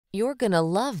You're gonna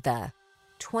love the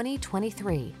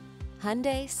 2023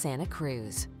 Hyundai Santa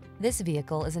Cruz. This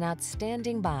vehicle is an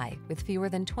outstanding buy with fewer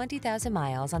than 20,000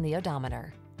 miles on the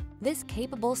odometer. This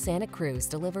capable Santa Cruz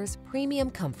delivers premium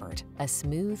comfort, a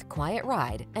smooth, quiet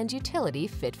ride, and utility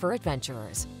fit for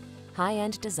adventurers.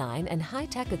 High-end design and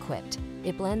high-tech equipped,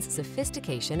 it blends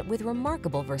sophistication with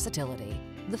remarkable versatility.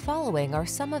 The following are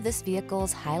some of this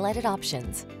vehicle's highlighted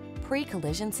options: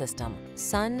 pre-collision system,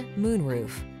 sun,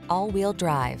 moonroof, all-wheel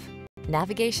drive,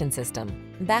 navigation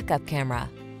system, backup camera,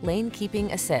 lane keeping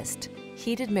assist,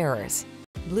 heated mirrors,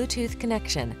 Bluetooth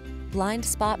connection, blind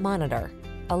spot monitor,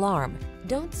 alarm.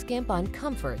 Don't skimp on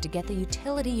comfort to get the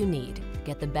utility you need.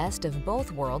 Get the best of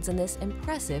both worlds in this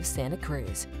impressive Santa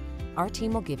Cruz. Our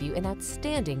team will give you an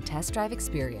outstanding test drive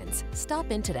experience.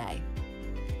 Stop in today.